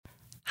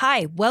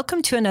Hi,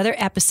 welcome to another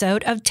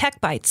episode of Tech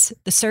Bites,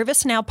 the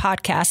ServiceNow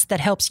podcast that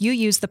helps you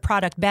use the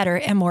product better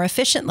and more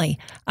efficiently.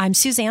 I'm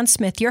Suzanne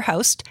Smith, your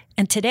host,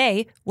 and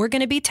today we're going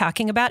to be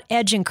talking about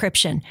edge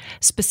encryption,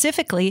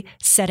 specifically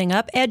setting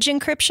up edge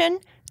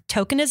encryption,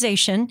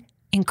 tokenization,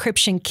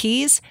 encryption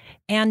keys,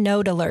 and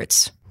node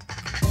alerts.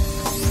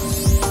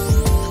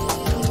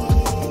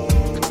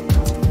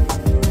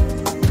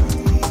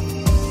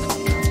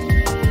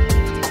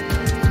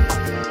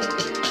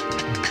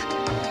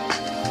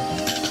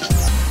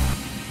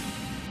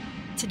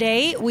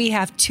 Today, we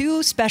have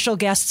two special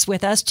guests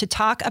with us to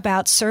talk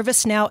about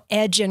ServiceNow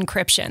Edge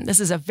Encryption. This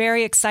is a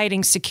very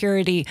exciting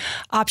security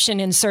option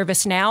in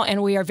ServiceNow,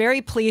 and we are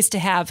very pleased to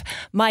have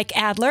Mike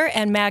Adler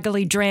and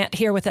Magali Drant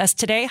here with us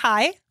today.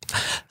 Hi.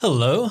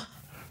 Hello.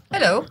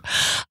 Hello.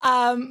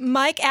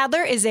 Mike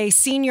Adler is a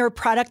senior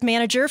product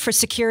manager for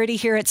security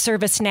here at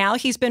ServiceNow.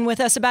 He's been with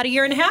us about a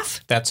year and a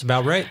half. That's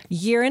about right.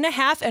 Year and a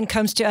half, and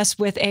comes to us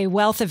with a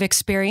wealth of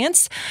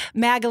experience.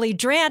 Magali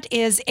Drant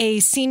is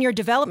a senior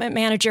development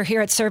manager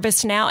here at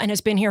ServiceNow and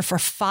has been here for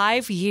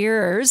 5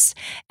 years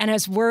and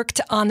has worked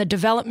on the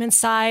development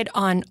side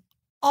on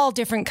all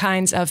different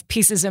kinds of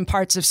pieces and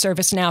parts of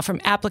ServiceNow,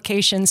 from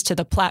applications to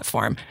the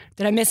platform.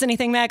 Did I miss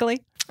anything,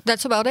 Magali?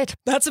 That's about it.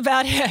 That's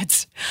about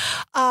it.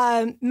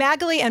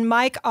 Magali and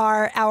Mike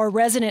are our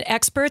resident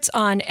experts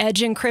on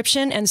edge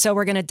encryption, and so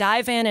we're going to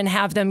dive in and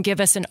have them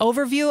give us an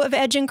overview of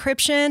edge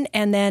encryption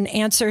and then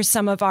answer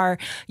some of our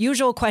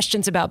usual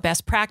questions about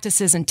best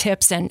practices and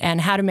tips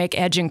and how to make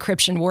edge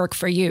encryption work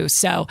for you.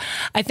 So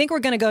I think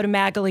we're going to go to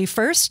Magali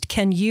first.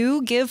 Can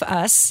you give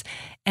us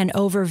an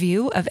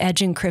overview of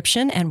edge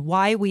encryption and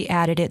why we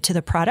added it to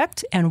the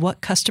product and what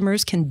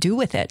customers can do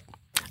with it?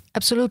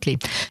 Absolutely.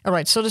 All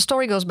right. So the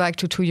story goes back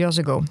to 2 years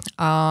ago,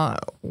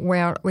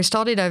 where we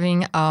started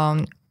having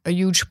a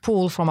huge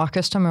pool from our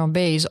customer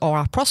base or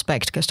our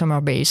prospect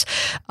customer base,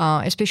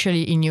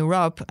 especially in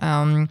Europe,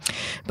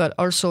 but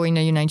also in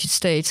the United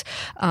States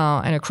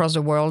and across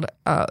the world,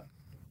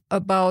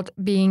 about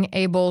being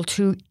able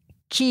to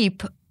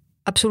keep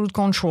absolute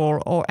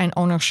control and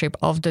ownership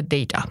of the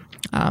data.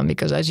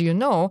 Because as you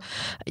know,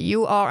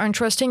 you are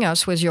entrusting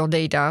us with your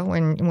data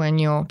when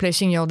you're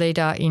placing your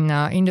data in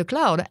the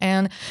cloud,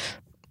 and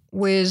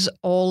with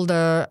all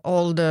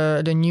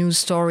the news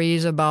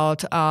stories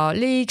about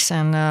leaks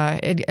and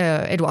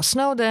Edward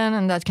Snowden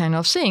and that kind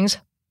of things,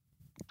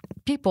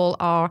 people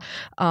are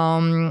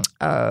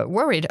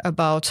worried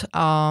about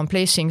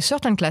placing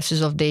certain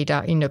classes of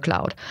data in the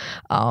cloud.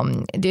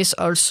 This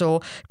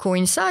also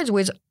coincides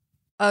with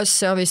us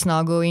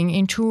ServiceNow going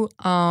into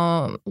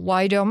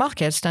wider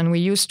markets than we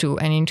used to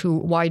and into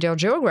wider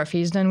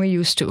geographies than we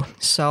used to.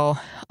 So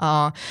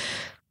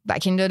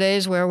back in the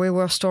days where we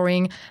were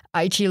storing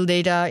ITIL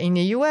data in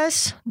the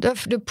US,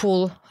 the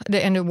pool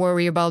and the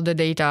worry about the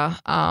data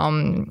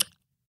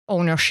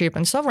ownership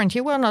and sovereignty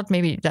were not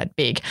maybe that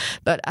big.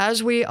 But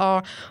as we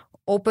are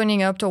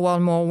opening up toward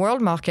more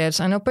world markets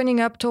and opening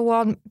up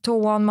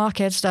toward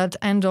markets that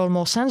handle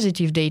more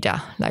sensitive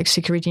data, like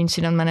security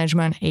incident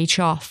management,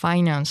 HR,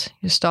 finance.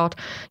 You start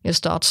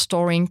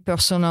storing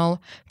personal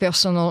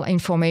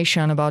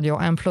information about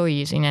your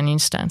employees in an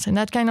instance, and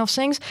that kind of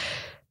things.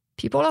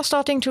 People are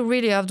starting to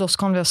really have those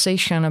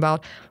conversations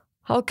about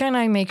how can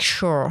I make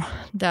sure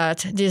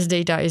that this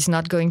data is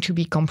not going to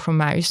be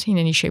compromised in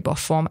any shape or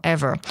form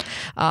ever?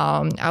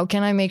 How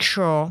can I make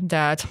sure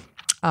that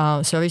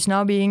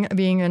ServiceNow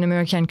being an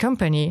American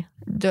company,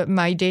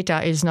 my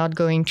data is not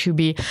going to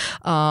be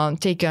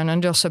taken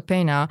under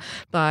subpoena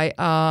by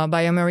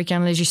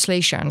American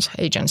legislations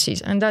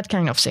agencies and that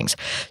kind of things.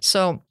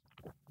 So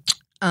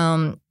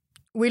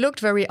we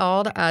looked very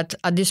hard at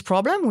this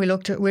problem. We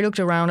looked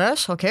around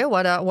us. Okay,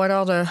 what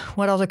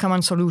are the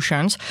common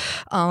solutions?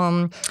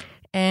 And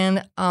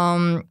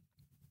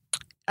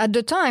at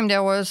the time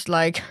there was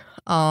like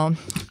a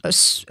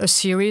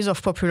series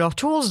of popular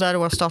tools that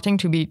were starting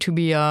to be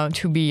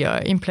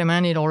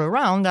implemented all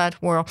around,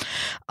 that were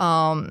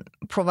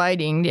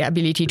providing the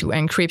ability to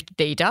encrypt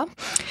data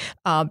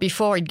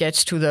before it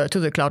gets to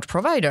the cloud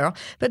provider.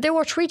 But they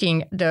were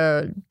treating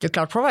the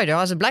cloud provider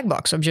as a black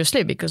box,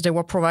 obviously, because they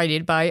were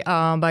provided by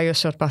a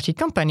third party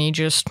company,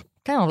 just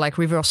kind of like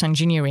reverse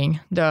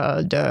engineering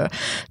the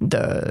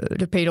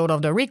payload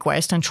of the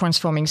request and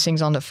transforming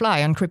things on the fly,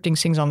 encrypting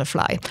things on the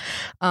fly.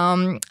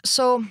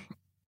 So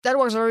that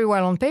works very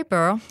well on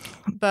paper,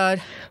 but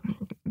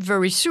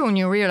very soon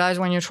you realize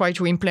when you try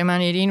to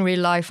implement it in real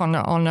life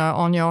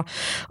on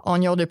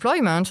your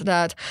deployment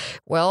that,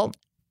 well,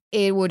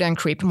 it would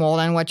encrypt more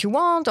than what you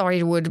want, or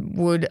it would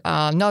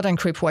not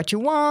encrypt what you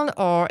want,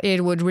 or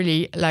it would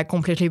really like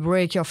completely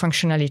break your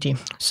functionality.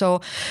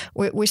 So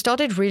we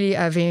started really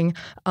having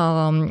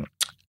a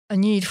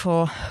need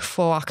for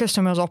our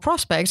customers or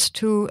prospects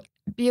to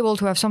be able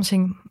to have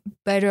something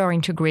better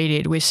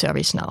integrated with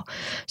ServiceNow.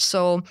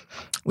 So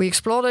we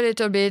explored a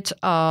little bit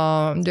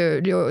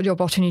the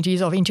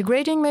opportunities of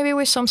integrating maybe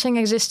with something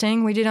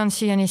existing. We didn't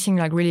see anything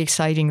like really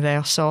exciting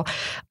there. So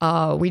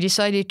we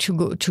decided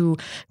to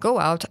go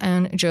out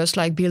and just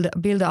like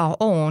build our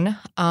own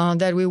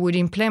that we would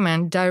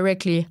implement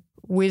directly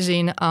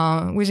within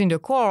the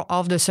core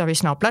of the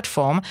ServiceNow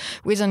platform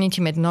with an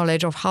intimate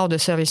knowledge of how the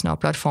ServiceNow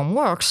platform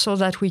works, so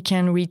that we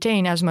can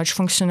retain as much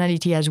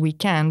functionality as we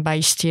can by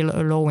still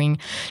allowing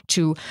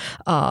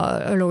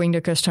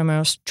the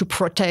customers to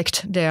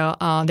protect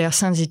their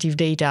sensitive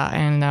data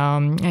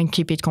and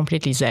keep it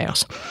completely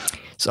theirs.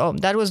 So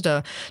that was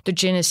the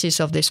genesis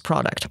of this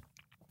product.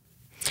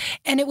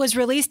 And it was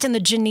released in the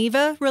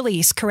Geneva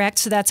release, correct?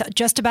 So that's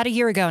just about a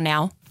year ago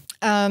now.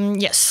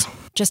 Yes.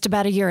 Just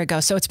about a year ago.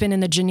 So it's been in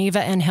the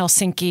Geneva and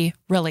Helsinki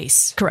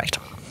release. Correct.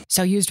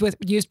 So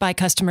used by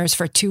customers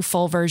for 2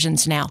 full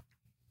versions now.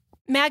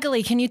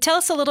 Magali, can you tell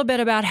us a little bit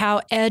about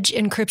how edge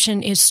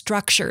encryption is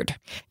structured?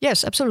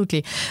 Yes,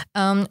 absolutely.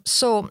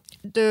 So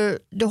the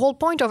whole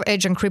point of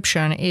edge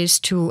encryption is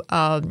to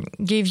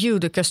give you,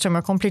 the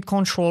customer, complete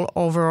control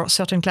over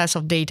certain class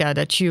of data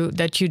that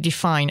you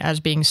define as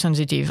being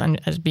sensitive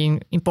and as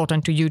being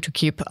important to you to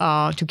keep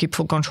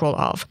full control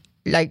of.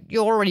 Like,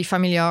 you're already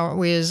familiar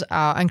with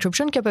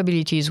encryption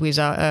capabilities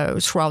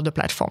throughout the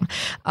platform.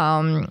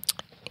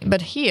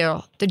 But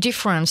here, the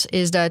difference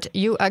is that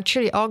you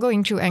actually are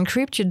going to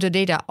encrypt the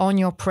data on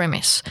your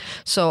premise.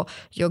 So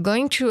you're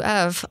going to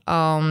have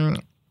a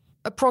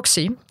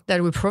proxy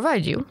that will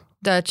provide you,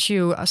 that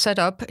you set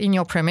up in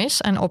your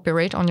premise and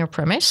operate on your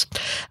premise.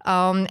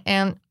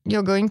 And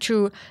you're going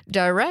to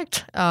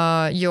direct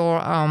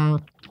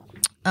your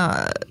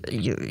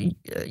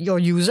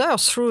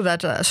users through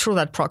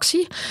that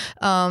proxy,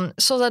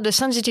 so that the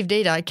sensitive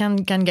data can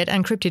get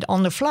encrypted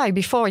on the fly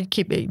before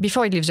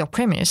it leaves your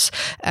premise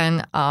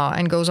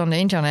and goes on the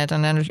internet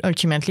and then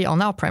ultimately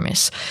on our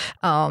premise.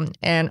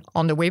 And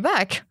on the way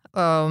back,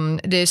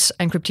 this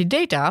encrypted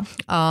data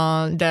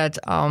that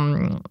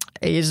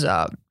is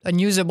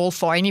unusable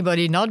for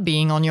anybody not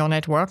being on your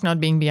network,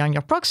 not being behind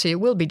your proxy,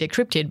 will be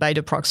decrypted by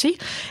the proxy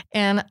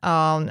and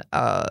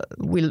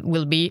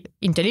will be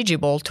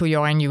intelligible to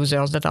your end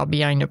users that are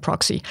behind the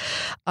proxy.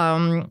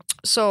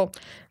 So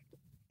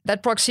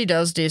that proxy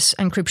does this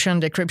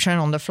encryption, decryption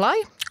on the fly,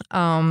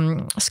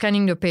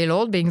 scanning the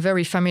payload, being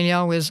very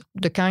familiar with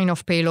the kind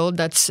of payload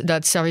that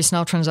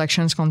ServiceNow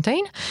transactions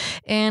contain.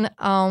 And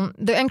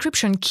the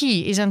encryption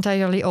key is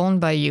entirely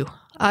owned by you.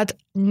 At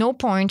no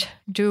point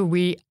do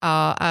we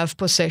have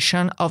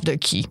possession of the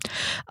key.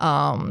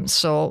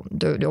 So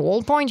the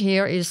whole point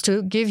here is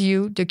to give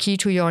you the key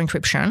to your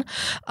encryption,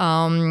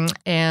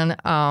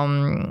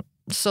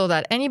 so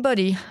that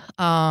anybody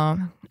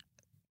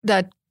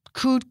that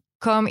could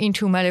come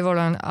into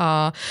malevolent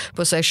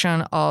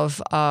possession of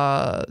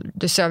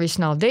the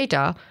ServiceNow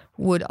data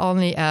would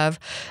only have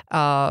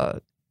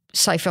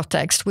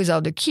ciphertext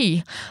without the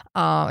key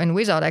and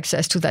without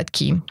access to that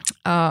key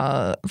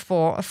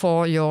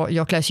for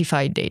your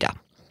classified data.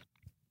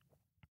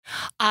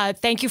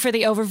 Thank you for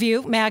the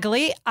overview,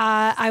 Magali.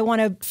 I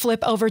want to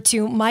flip over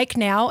to Mike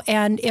now.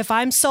 And if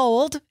I'm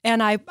sold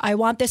and I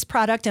want this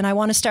product and I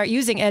want to start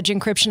using edge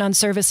encryption on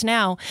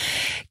ServiceNow,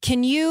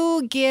 can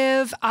you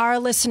give our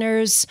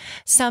listeners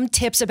some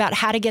tips about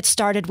how to get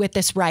started with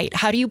this right?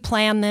 How do you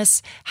plan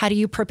this? How do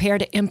you prepare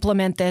to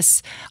implement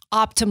this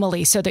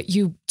optimally so that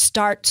you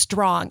start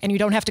strong and you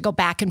don't have to go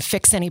back and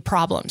fix any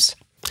problems?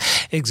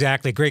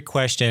 Exactly. Great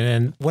question.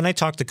 And when I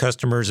talk to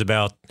customers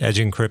about edge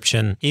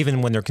encryption,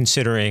 even when they're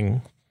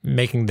considering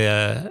making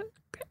the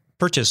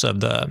purchase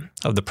of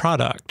the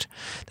product,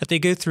 that they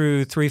go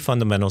through 3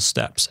 fundamental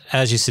steps,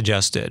 as you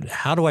suggested.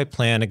 How do I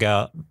plan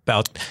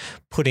about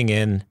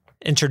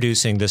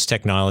introducing this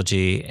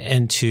technology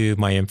into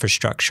my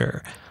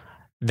infrastructure?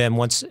 Then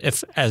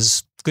if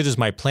as good as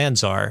my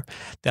plans are,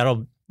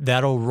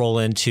 that'll roll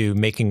into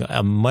making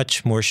a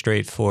much more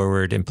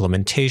straightforward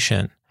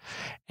implementation.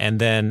 And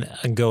then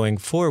going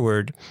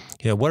forward,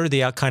 what are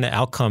the kind of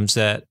outcomes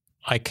that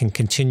I can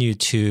continue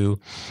to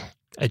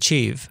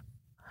achieve?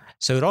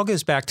 So it all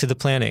goes back to the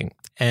planning.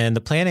 And the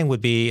planning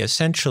would be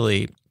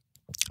essentially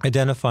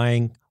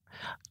identifying,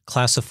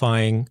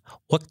 classifying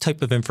what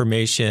type of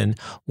information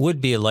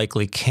would be a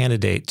likely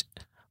candidate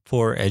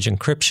for edge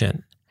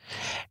encryption.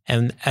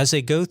 And as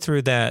they go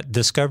through that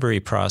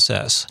discovery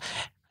process,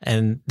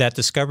 and that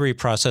discovery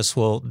process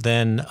will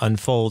then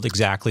unfold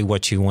exactly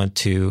what you want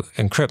to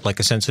encrypt, like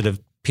a sensitive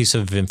piece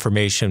of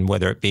information,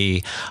 whether it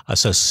be a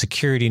social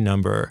security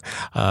number.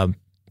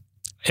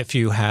 If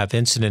you have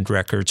incident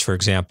records, for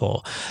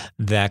example,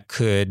 that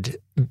could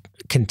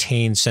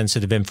contain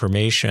sensitive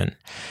information.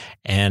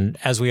 And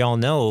as we all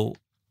know,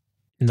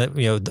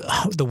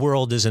 the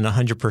world isn't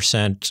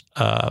 100%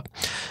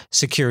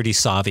 security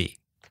savvy.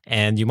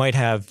 And you might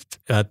have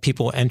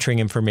people entering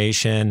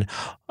information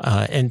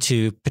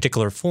into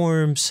particular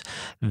forms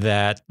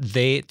that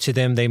they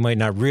might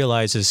not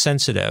realize is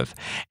sensitive.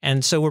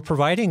 And so we're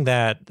providing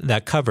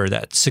that cover,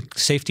 that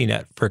safety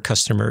net for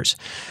customers,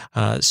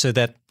 so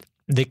that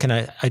they can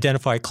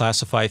identify,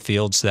 classify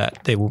fields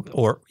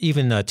or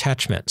even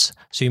attachments.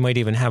 So you might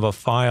even have a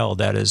file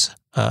that is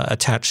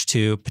attached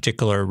to a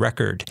particular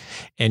record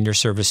in your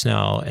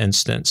ServiceNow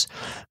instance.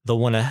 They'll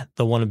want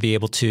to be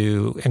able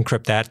to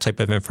encrypt that type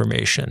of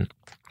information.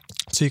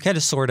 So you kind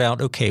of sort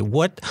out, okay,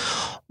 what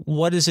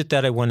is it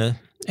that I want to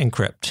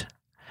encrypt?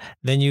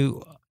 Then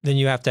you then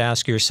you have to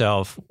ask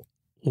yourself,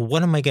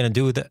 what am I going to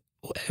do with the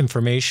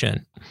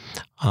information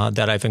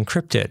that I've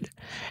encrypted?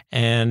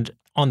 And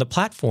on the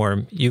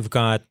platform, you've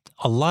got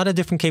a lot of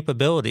different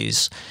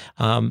capabilities,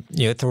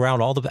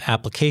 throughout all the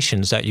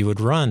applications that you would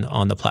run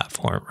on the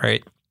platform,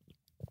 right?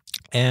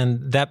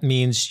 And that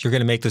means you're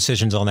going to make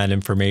decisions on that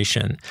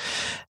information.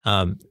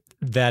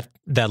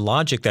 That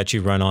logic that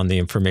you run on the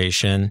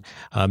information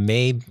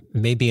may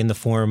be in the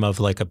form of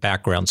like a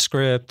background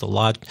script,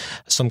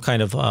 some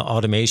kind of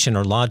automation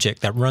or logic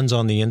that runs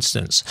on the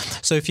instance.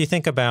 So if you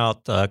think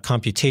about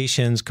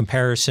computations,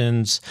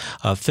 comparisons,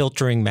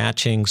 filtering,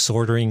 matching,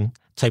 sorting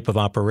type of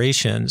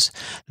operations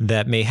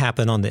that may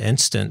happen on the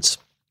instance,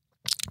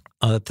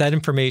 if that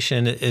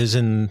information is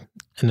in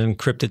an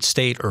encrypted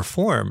state or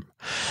form,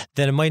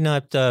 then it might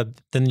not. Then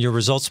your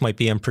results might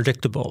be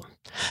unpredictable.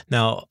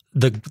 Now,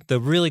 the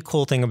really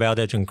cool thing about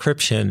edge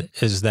encryption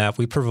is that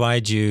we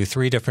provide you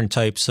 3 different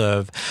types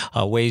of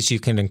ways you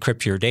can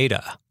encrypt your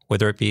data,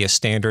 whether it be a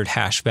standard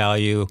hash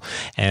value.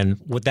 And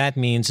what that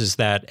means is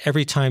that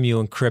every time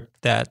you encrypt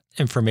that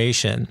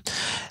information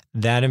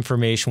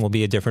will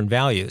be a different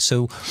value.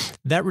 So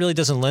that really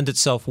doesn't lend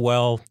itself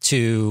well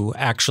to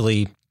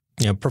actually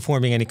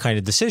performing any kind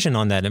of decision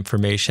on that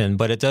information,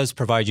 but it does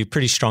provide you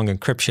pretty strong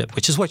encryption,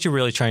 which is what you're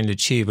really trying to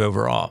achieve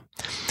overall.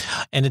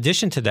 In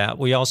addition to that,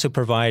 we also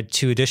provide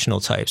 2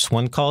 additional types,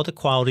 one called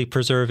equality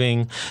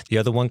preserving, the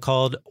other one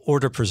called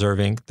order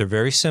preserving. They're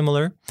very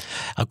similar.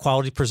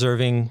 Equality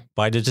preserving,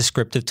 by the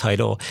descriptive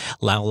title,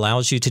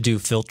 allows you to do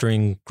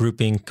filtering,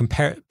 grouping,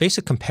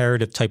 basic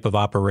comparative type of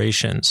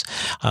operations.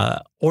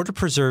 Order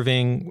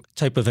preserving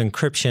type of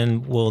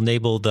encryption will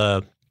enable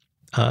the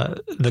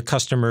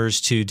customers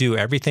to do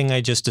everything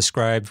I just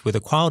described with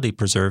equality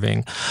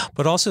preserving,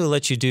 but also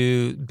let you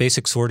do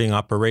basic sorting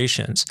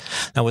operations.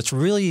 Now, what's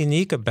really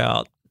unique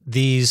about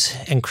these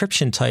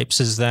encryption types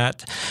is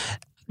that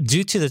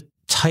due to the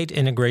tight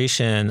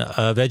integration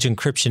of edge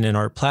encryption in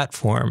our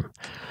platform,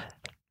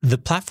 the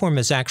platform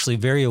is actually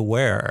very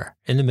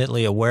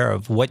intimately aware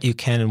of what you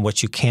can and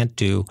what you can't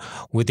do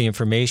with the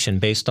information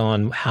based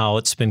on how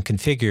it's been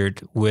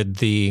configured with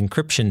the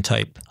encryption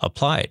type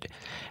applied.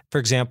 For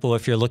example,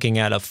 if you're looking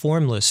at a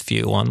form list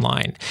view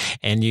online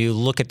and you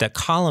look at the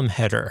column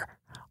header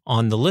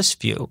on the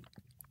list view,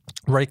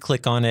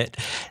 right-click on it,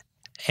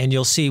 and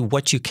you'll see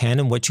what you can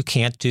and what you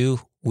can't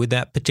do with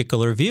that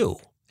particular view.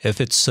 If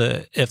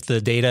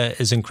the data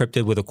is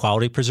encrypted with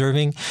equality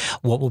preserving,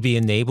 what will be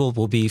enabled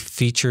will be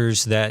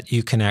features that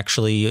you can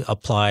actually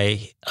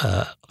apply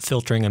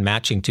filtering and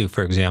matching to,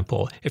 for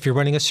example. If you're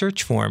running a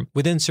search form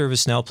within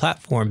ServiceNow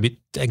platform,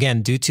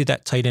 again, due to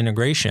that tight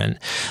integration,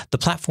 the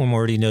platform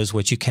already knows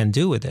what you can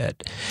do with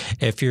it.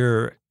 If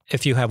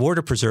you have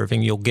order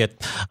preserving, you'll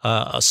get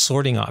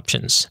sorting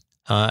options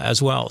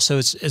as well. So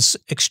it's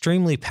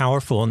extremely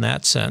powerful in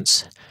that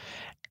sense.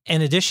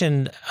 In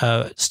addition,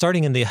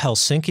 starting in the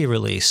Helsinki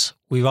release,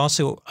 we've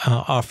also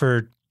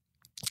offered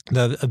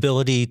the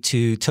ability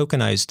to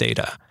tokenize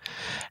data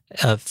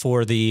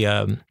for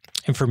the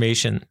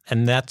information,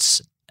 and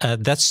that's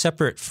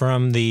separate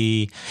from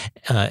the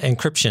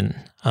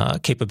encryption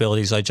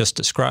capabilities I just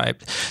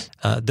described.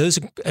 Those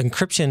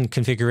encryption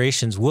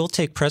configurations will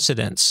take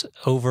precedence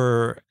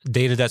over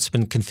data that's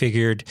been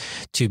configured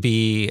to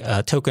be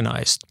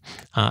tokenized.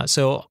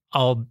 So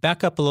I'll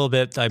back up a little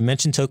bit. I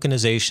mentioned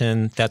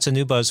tokenization. That's a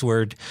new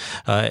buzzword.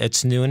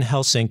 It's new in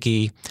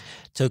Helsinki.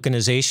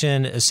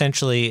 Tokenization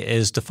essentially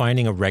is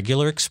defining a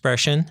regular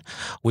expression,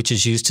 which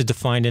is used to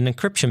define an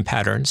encryption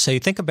pattern. So you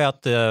think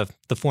about the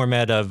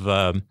format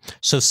of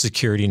Social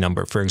Security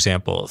number, for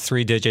example,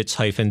 3 digits,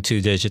 hyphen, 2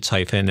 digits,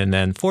 hyphen, and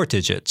then 4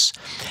 digits.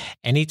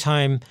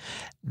 Anytime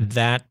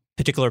that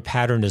particular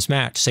pattern is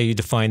matched, say you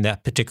define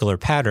that particular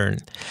pattern,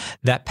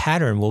 that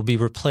pattern will be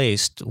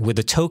replaced with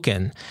a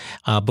token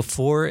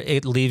before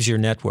it leaves your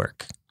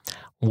network.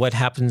 What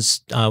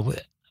happens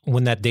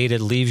when that data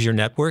leaves your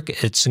network?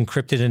 It's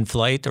encrypted in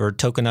flight or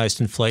tokenized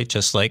in flight,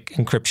 just like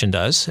encryption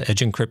does, edge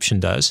encryption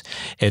does.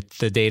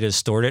 The data is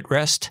stored at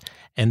rest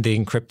in the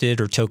encrypted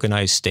or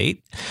tokenized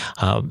state.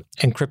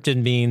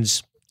 Encrypted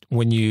means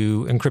when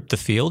you encrypt the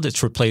field,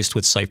 it's replaced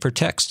with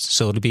ciphertext,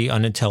 so it'll be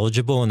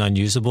unintelligible and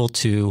unusable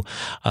to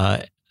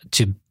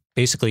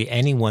basically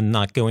anyone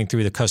not going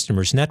through the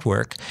customer's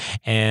network,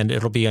 and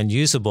it'll be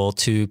unusable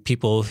to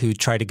people who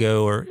try to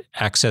go or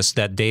access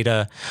that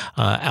data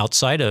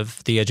outside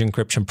of the edge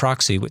encryption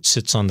proxy, which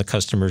sits on the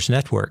customer's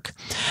network.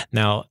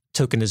 Now,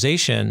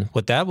 tokenization,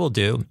 what that will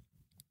do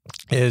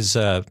is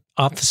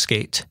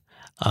obfuscate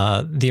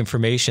the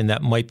information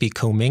that might be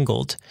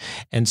commingled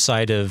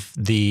inside of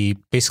the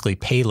basically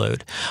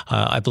payload.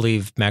 I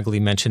believe Magali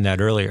mentioned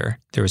that earlier.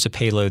 There was a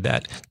payload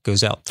that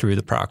goes out through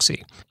the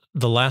proxy.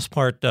 The last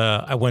part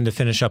I wanted to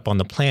finish up on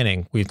the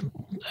planning.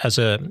 As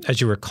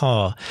you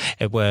recall,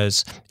 it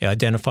was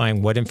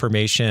identifying what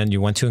information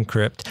you want to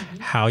encrypt,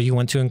 how you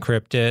want to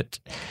encrypt it,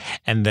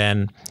 and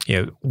then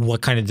what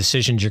kind of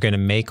decisions you're going to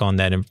make on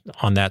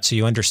that, so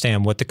you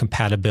understand what the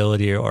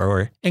compatibility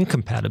or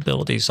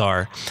incompatibilities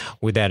are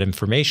with that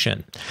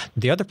information.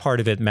 The other part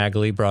of it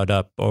Magali brought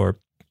up, or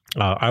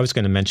I was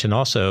going to mention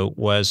also,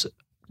 was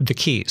the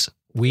keys.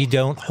 We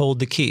don't hold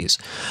the keys.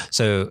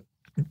 So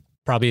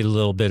probably a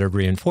little bit of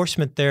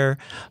reinforcement there.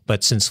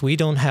 But since we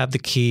don't have the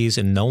keys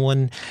and no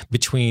one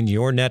between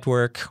your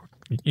network,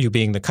 you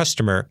being the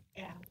customer,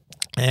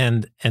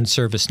 and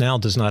ServiceNow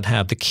does not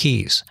have the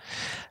keys,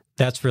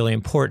 that's really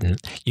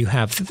important. You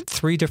have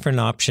 3 different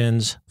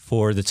options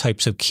for the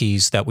types of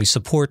keys that we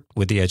support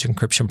with the Edge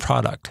Encryption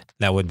product.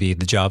 That would be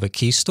the Java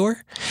Key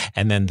Store,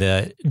 and then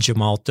the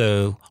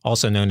Gemalto,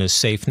 also known as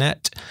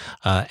SafeNet,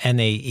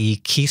 NAE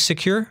Key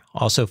Secure,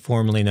 also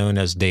formerly known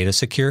as Data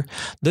Secure.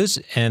 Those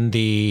and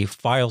the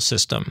file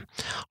system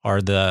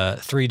are the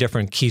 3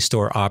 different key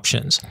store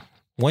options.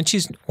 Once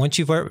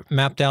you've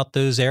mapped out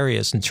those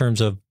areas in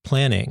terms of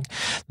planning,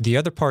 the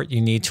other part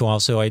you need to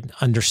also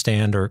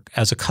understand, or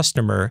as a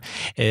customer,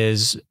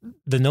 is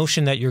the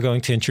notion that you're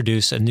going to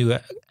introduce a new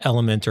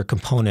element or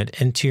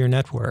component into your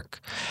network,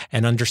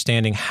 and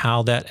understanding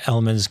how that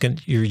element is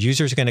your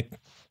users are going to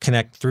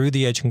connect through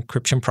the Edge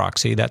Encryption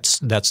proxy. That's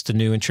the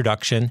new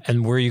introduction,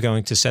 and where you're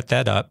going to set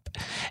that up,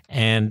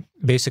 and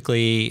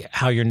basically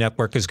how your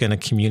network is going to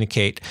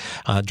communicate,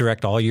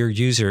 direct all your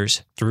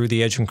users through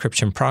the Edge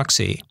Encryption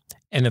proxy.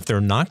 And if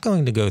they're not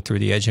going to go through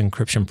the Edge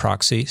Encryption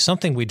proxy,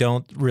 something we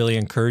don't really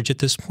encourage at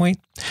this point,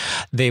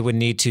 they would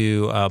need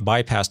to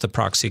bypass the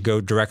proxy,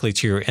 go directly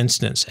to your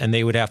instance, and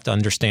they would have to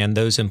understand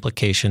those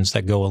implications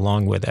that go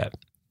along with it.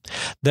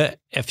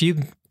 If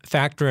you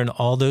factor in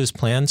all those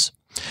plans,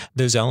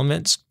 those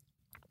elements,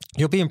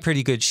 you'll be in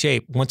pretty good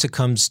shape once it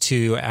comes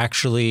to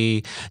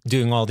actually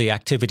doing all the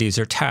activities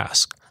or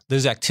tasks.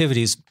 Those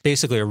activities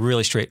basically are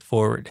really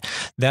straightforward.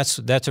 That's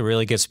what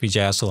really gets me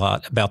jazzed a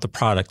lot about the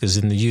product, is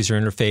in the user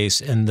interface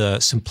and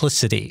the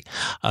simplicity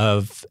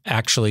of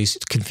actually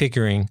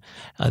configuring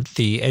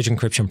the Edge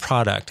Encryption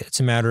product. It's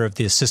a matter of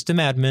the system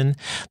admin.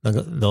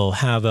 They'll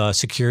have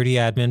security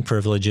admin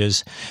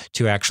privileges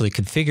to actually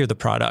configure the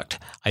product,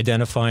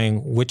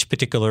 identifying which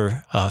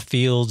particular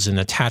fields and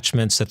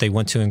attachments that they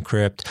want to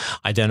encrypt,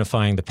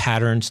 identifying the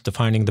patterns,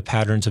 defining the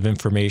patterns of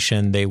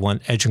information they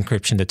want Edge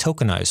Encryption to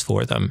tokenize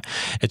for them.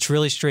 It's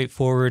really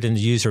straightforward in the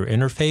user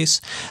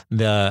interface.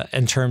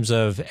 In terms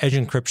of Edge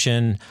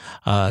Encryption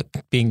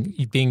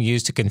being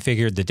used to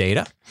configure the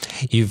data,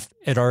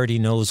 it already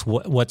knows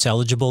what's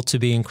eligible to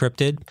be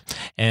encrypted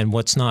and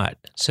what's not.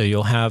 So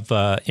you'll have,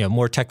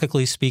 more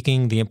technically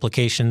speaking, the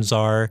implications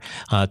are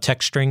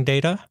text string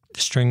data,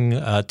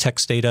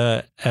 text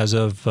data as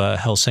of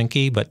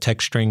Helsinki, but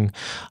text string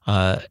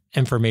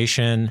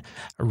information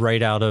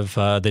right out of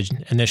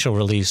the initial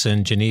release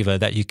in Geneva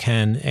that you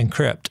can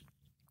encrypt.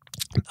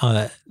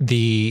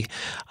 The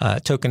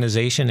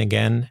tokenization,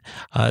 again,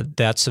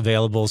 that's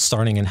available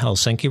starting in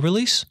Helsinki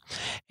release.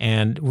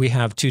 And we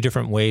have 2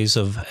 different ways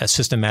of a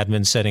system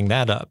admin setting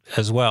that up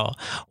as well,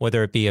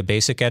 whether it be a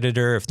basic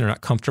editor, if they're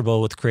not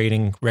comfortable with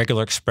creating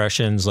regular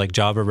expressions like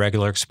Java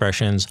regular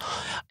expressions.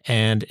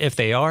 And if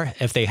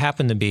they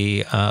happen to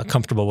be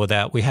comfortable with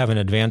that, we have an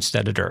advanced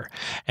editor.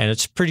 And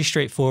it's pretty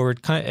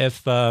straightforward.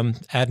 If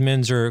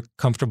admins are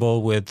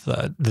comfortable with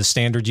the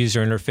standard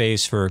user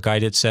interface for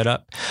guided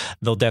setup,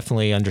 they'll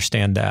definitely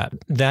understand that.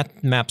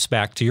 That maps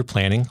back to your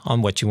planning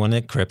on what you want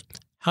to encrypt,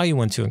 how you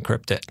want to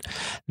encrypt it.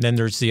 Then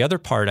there's the other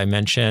part I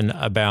mentioned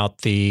about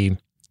the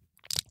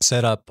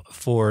setup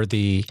for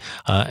the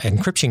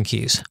encryption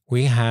keys.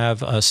 We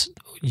have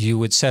you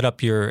would set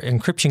up your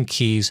encryption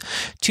keys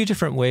 2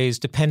 different ways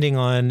depending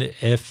on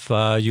if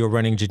you're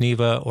running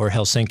Geneva or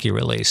Helsinki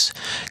release.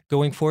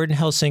 Going forward in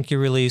Helsinki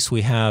release,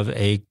 we have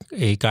a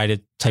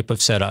guided type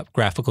of setup,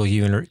 graphical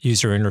user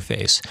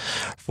interface.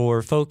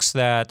 For folks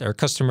that are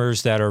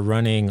customers that are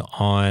running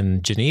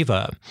on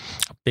Geneva,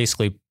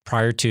 basically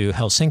prior to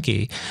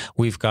Helsinki,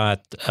 we've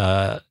got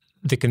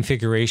the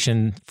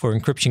configuration for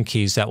encryption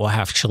keys that will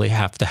actually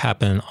have to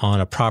happen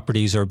on a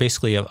properties or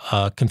basically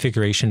a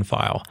configuration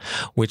file,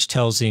 which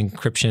tells the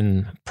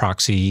encryption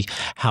proxy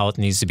how it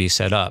needs to be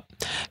set up.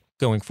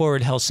 Going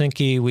forward,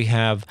 Helsinki, we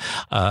have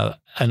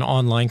an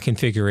online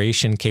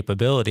configuration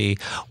capability,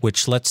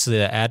 which lets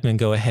the admin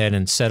go ahead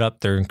and set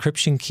up their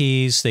encryption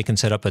keys. They can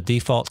set up a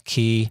default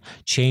key,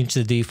 change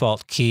the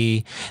default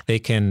key. They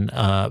can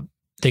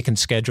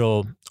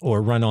schedule or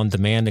run on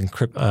demand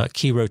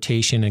key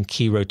rotation and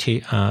key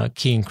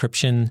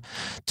encryption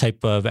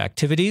type of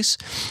activities.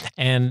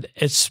 And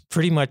it's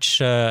pretty much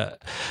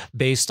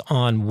based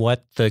on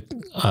what the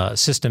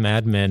system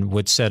admin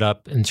would set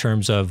up in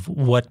terms of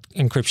what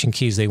encryption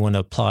keys they want to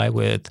apply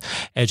with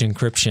Edge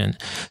Encryption.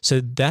 So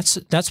that's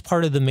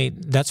part of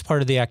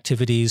the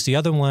activities. The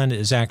other one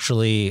is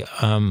actually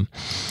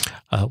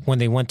when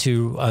they want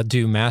to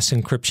do mass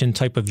encryption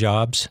type of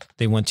jobs,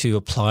 they want to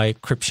apply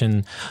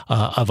encryption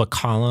of a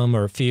column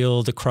or a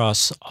field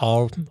across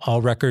all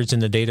records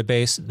in the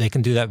database. They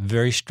can do that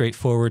very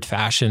straightforward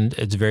fashion.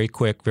 It's very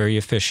quick, very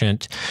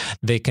efficient.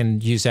 They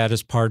can use that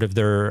as part of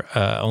their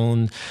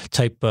own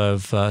type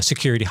of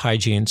security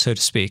hygiene, so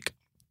to speak.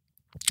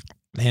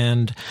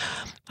 And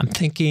I'm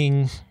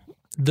thinking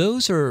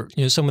those are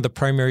some of the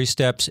primary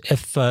steps.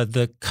 If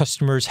the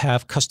customers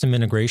have custom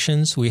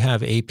integrations, we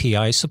have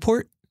API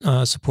support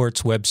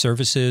supports web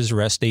services,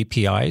 REST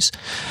APIs.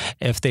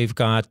 If they've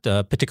got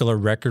particular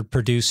record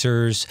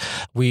producers,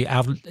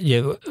 that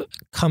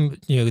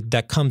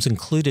comes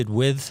included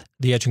with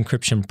the Edge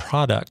Encryption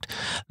product.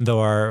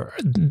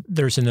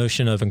 There's a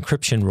notion of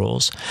encryption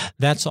rules.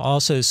 That's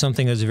also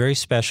something that's very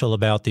special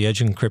about the Edge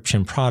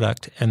Encryption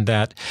product, and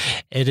that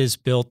it is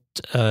built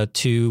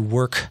to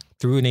work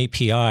through an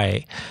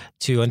API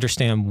to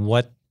understand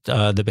what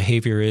the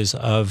behavior is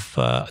of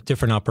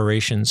different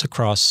operations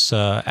across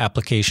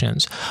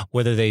applications,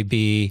 whether they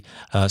be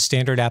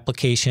standard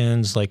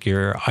applications like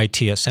your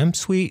ITSM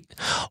suite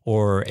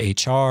or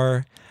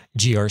HR,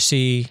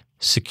 GRC,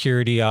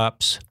 security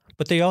ops,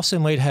 but they also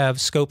might have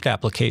scoped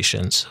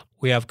applications.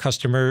 We have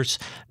customers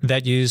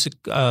that use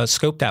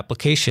scoped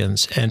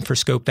applications, and for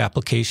scoped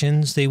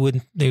applications, they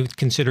would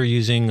consider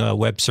using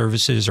web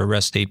services or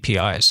REST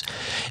APIs.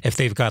 If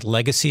they've got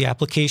legacy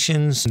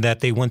applications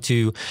that they want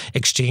to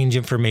exchange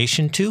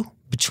information to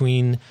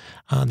between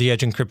the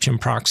Edge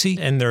Encryption proxy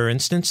and their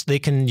instance, they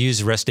can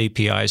use REST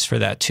APIs for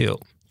that too.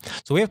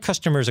 So we have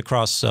customers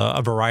across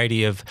a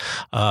variety of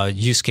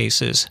use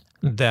cases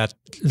that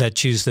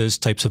choose those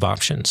types of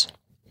options.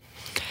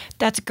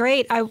 That's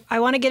great. I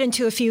want to get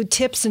into a few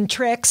tips and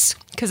tricks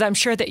because I'm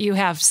sure that you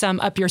have some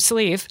up your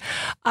sleeve.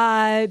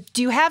 Do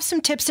you have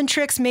some tips and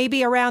tricks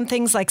maybe around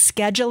things like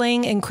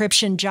scheduling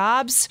encryption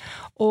jobs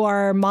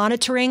or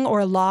monitoring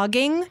or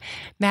logging?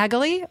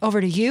 Magali, over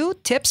to you.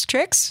 Tips,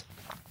 tricks?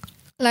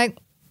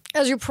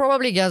 As you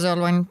probably gathered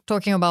when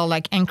talking about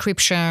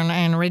encryption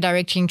and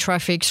redirecting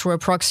traffic through a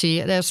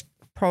proxy, there's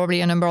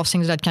probably a number of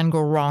things that can go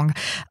wrong.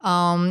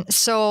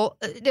 So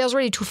there's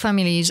really two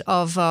families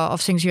of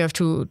things you have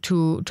to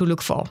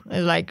look for.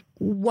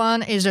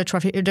 One is the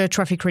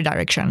traffic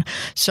redirection.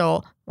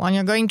 So when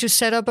you're going to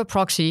set up a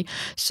proxy,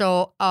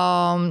 so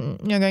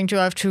you're going to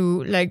have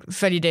to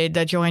validate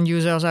that your end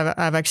users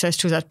have access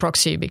to that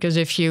proxy, because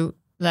if you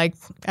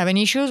have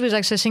any issues with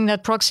accessing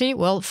that proxy,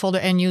 well, for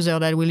the end user,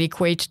 that will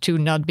equate to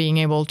not being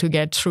able to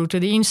get through to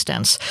the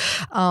instance.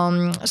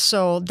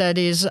 So that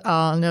is,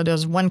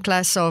 there's one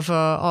class of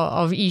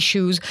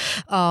issues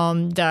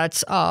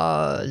that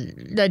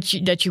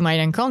you might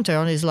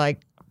encounter is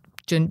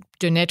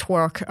the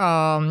network,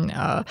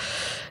 the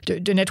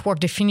network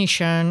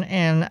definition,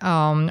 and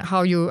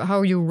how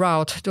you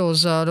route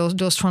those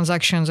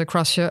transactions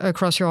across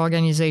your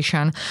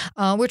organization.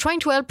 We're trying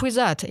to help with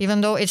that,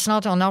 even though it's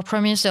not on our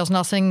premise. There's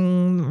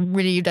nothing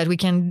really that we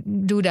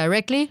can do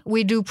directly.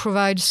 We do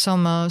provide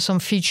some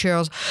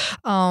features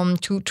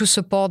to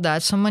support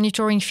that. Some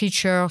monitoring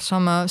features,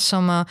 some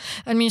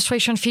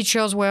administration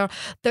features where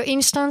the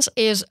instance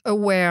is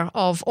aware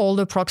of all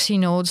the proxy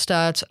nodes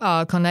that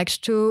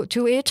connect to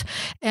it,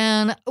 and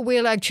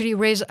will actually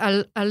raise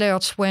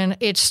alerts when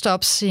it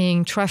stops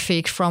seeing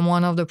traffic from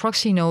one of the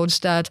proxy nodes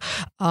that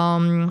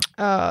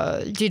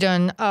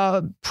didn't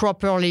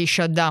properly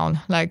shut down.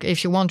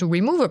 If you want to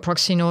remove a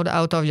proxy node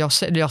out of your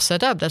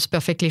setup, that's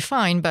perfectly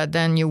fine, but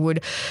then you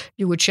would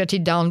shut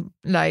it down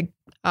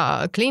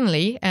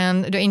cleanly,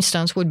 and the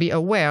instance would be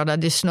aware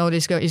that this node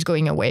is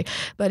going away.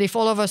 But if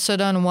all of a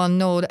sudden one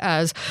node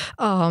has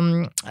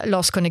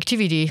lost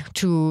connectivity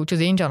to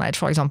the internet,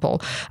 for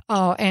example,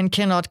 and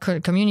cannot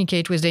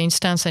communicate with the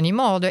instance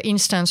anymore, the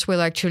instance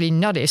will actually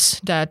notice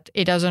that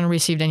it hasn't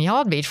received any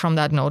heartbeat from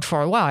that node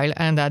for a while,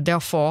 and that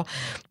therefore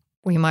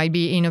we might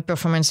be in a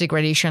performance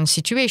degradation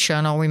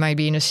situation, or we might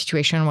be in a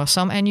situation where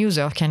some end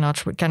user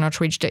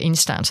cannot reach the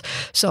instance.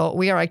 So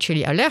we are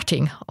actually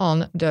alerting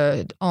on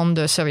the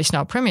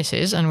ServiceNow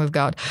premises, and we've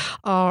got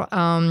our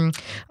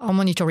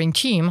monitoring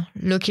team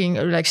seeing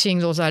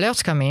those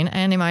alerts come in,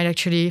 and they might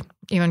actually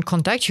even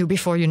contact you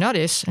before you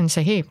notice and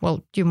say, "Hey,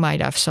 well, you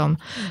might have some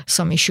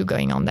issue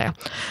going on there."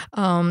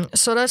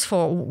 So that's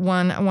for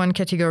one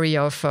category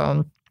of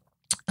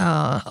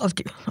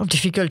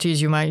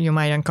difficulties you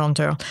might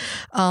encounter.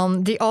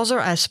 The other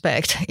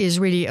aspect is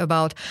really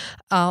about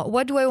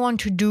what do I want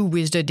to do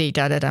with the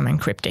data that I'm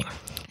encrypting?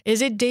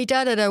 Is it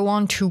data that I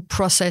want to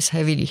process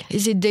heavily?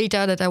 Is it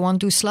data that I want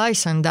to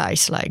slice and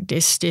dice, like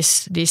this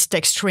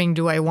text string?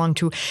 Do I want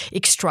to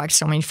extract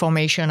some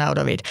information out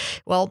of it?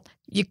 Well,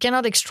 you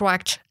cannot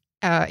extract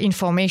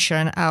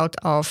information out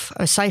of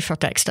a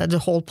ciphertext. That's the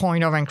whole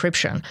point of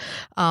encryption.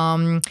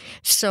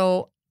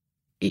 So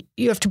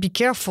you have to be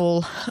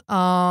careful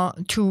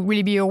to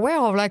really be aware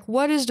of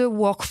what is the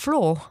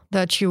workflow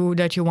that you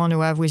want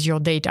to have with your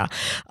data.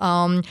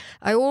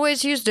 I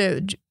always use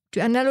the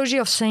analogy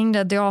of saying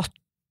that there are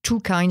two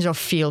kinds of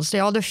fields.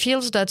 There are the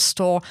fields that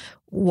store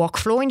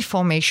workflow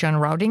information,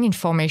 routing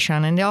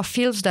information, and there are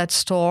fields that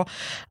store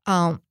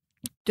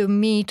the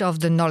meat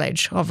of the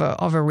knowledge of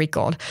a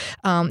record.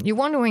 You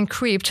want to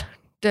encrypt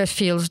the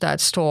fields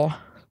that store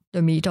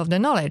the meat of the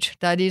knowledge.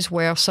 That is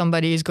where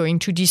somebody is going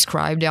to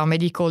describe their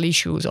medical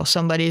issues, or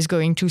somebody is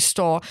going to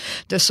store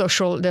their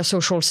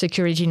social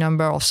security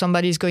number, or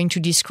somebody is going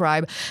to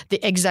describe the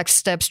exact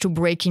steps to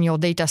break in your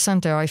data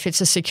center if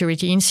it's a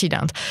security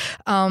incident.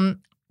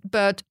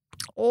 But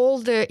all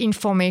the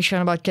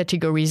information about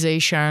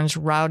categorizations,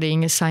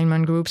 routing,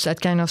 assignment groups,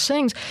 that kind of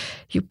things,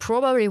 you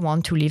probably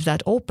want to leave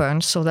that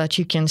open so that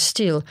you can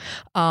still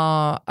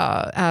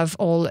have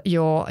all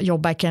your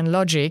backend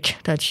logic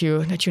that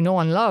you know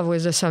and love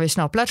with the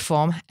ServiceNow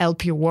platform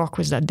help you work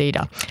with that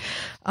data.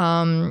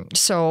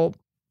 So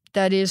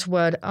that is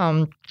what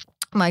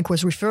Mike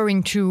was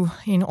referring to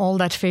in all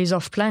that phase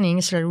of planning,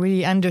 so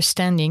really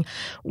understanding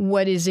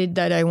what is it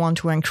that I want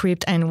to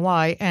encrypt and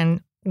why,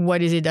 and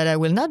what is it that I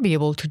will not be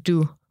able to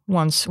do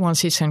once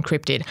it's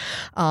encrypted.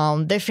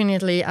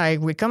 Definitely, I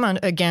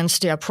recommend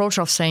against the approach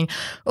of saying,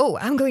 oh,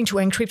 I'm going to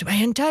encrypt my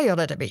entire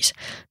database,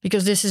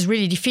 because this is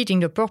really defeating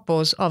the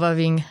purpose of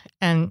having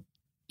an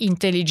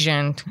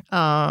intelligent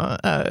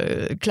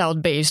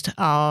cloud-based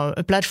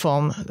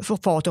platform for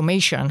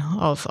automation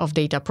of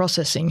data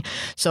processing.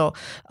 So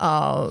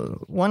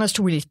one has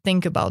to really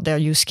think about their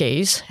use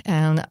case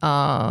and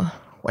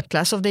what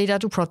class of data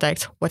to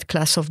protect, what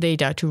class of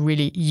data to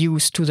really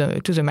use to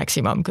the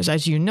maximum. Because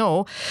as you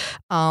know,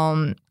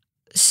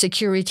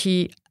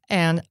 security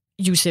and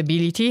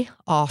usability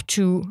are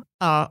two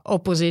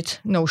opposite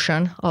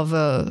notion of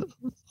a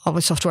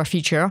software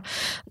feature.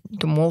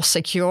 The more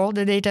secure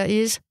the data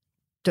is,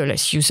 the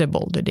less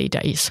usable the data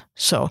is.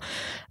 So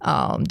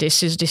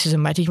this is a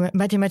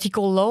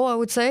mathematical law, I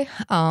would say.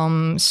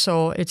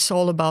 So it's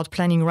all about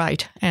planning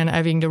right and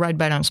having the right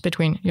balance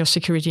between your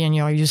security and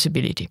your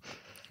usability.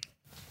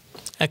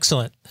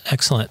 Excellent.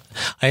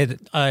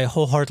 I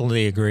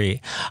wholeheartedly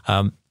agree.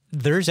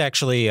 There's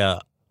actually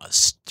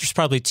there's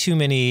probably too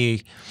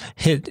many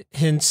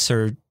hints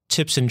or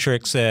tips and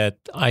tricks that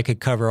I could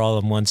cover all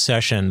in one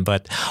session.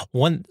 But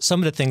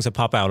some of the things that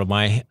pop out of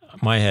my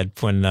head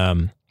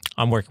when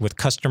I'm working with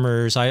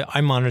customers.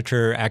 I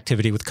monitor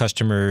activity with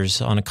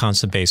customers on a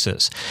constant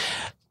basis.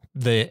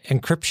 The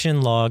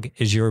encryption log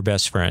is your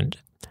best friend.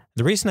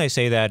 The reason I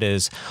say that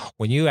is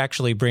when you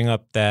actually bring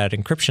up that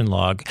encryption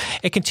log,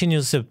 it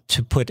continues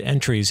to put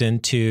entries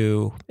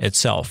into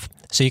itself.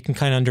 So you can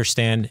kind of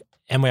understand,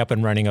 am I up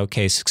and running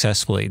okay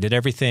successfully? Did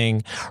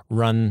everything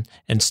run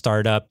and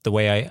start up the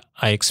way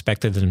I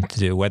expected them to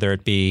do, whether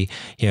it be,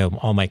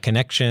 all my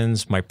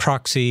connections, my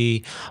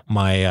proxy,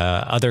 my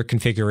other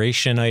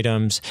configuration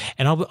items,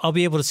 and I'll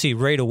be able to see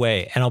right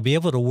away, and I'll be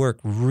able to work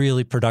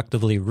really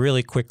productively,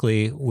 really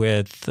quickly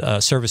with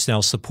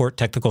ServiceNow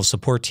technical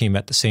support team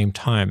at the same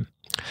time.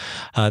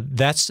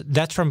 That's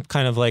from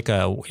kind of like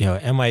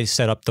am I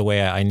set up the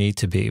way I need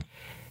to be?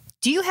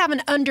 Do you have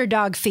an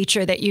underdog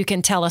feature that you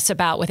can tell us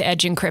about with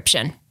Edge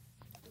encryption?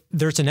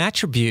 There's an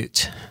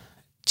attribute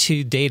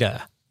to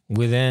data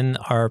within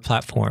our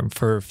platform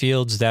for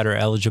fields that are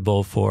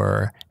eligible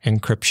for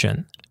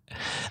encryption.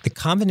 The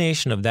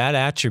combination of that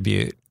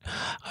attribute,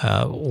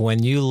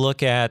 when you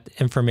look at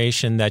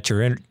information that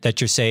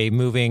you're say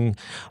moving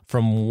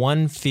from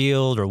one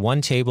field or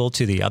one table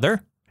to the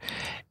other,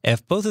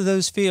 if both of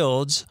those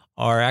fields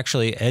are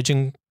actually Edge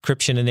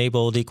encryption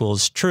enabled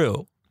equals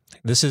true.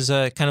 This is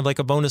kind of like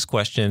a bonus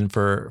question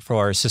for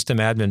our system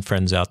admin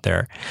friends out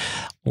there.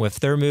 If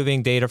they're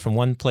moving data from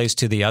one place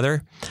to the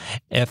other,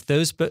 if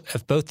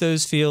both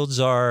those fields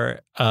are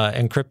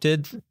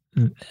encrypted,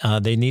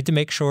 they need to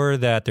make sure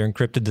that they're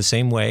encrypted the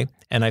same way.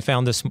 And I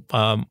found this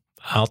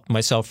out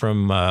myself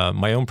from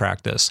my own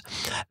practice,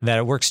 that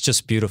it works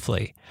just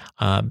beautifully.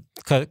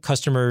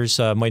 Customers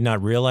might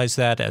not realize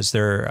that as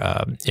they're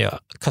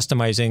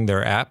customizing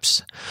their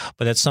apps,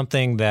 but that's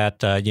something that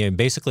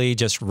basically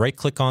just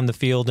right-click on the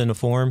field in a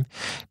form,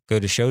 go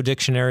to Show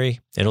Dictionary,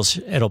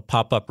 it'll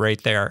pop up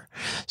right there.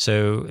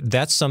 So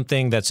that's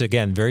something that's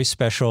again very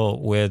special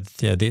with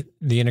the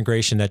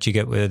integration that you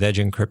get with Edge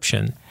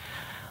encryption.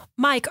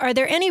 Mike, are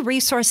there any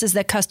resources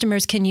that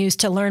customers can use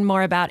to learn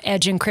more about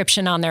Edge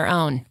encryption on their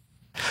own?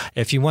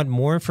 If you want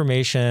more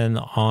information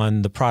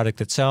on the product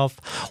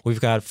itself,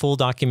 we've got full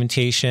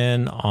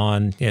documentation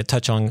on,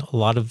 touch on a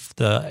lot of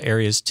the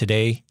areas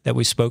today that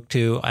we spoke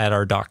to at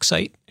our doc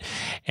site.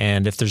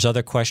 And if there's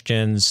other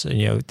questions,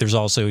 there's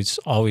also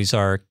always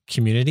our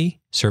community,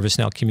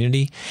 ServiceNow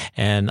community,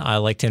 and I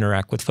like to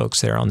interact with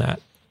folks there on that.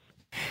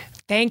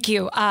 Thank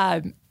you.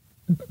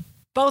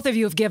 Both of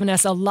you have given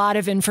us a lot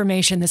of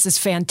information. This is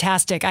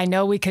fantastic. I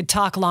know we could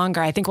talk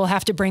longer. I think we'll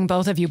have to bring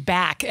both of you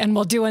back and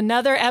we'll do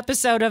another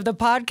episode of the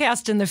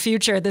podcast in the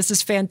future. This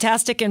is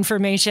fantastic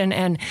information,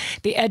 and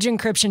the Edge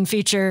encryption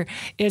feature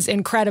is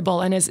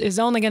incredible and is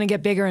only going to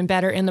get bigger and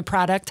better in the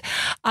product.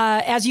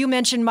 As you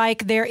mentioned,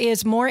 Mike, there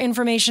is more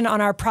information on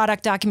our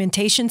product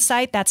documentation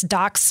site. That's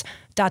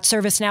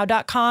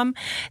docs.servicenow.com.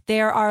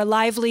 There are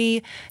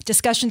lively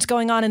discussions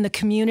going on in the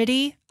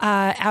community,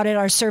 out at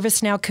our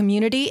ServiceNow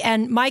community.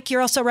 And Mike,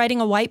 you're also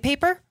writing a white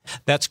paper?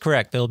 That's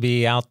correct. They'll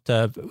be out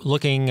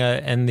looking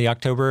in the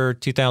October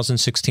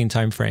 2016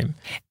 timeframe.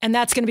 And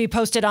that's going to be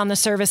posted on the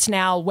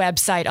ServiceNow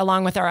website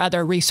along with our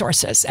other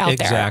resources out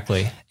there.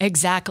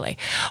 Exactly.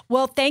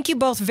 Well, thank you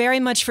both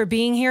very much for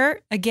being here.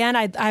 Again,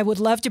 I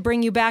would love to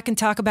bring you back and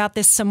talk about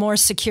this some more.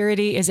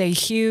 Security is a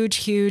huge,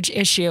 huge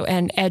issue,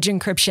 and Edge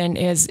encryption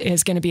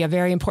is going to be a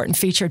very important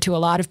feature to a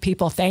lot of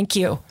people. Thank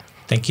you.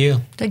 Thank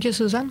you. Thank you,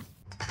 Susan.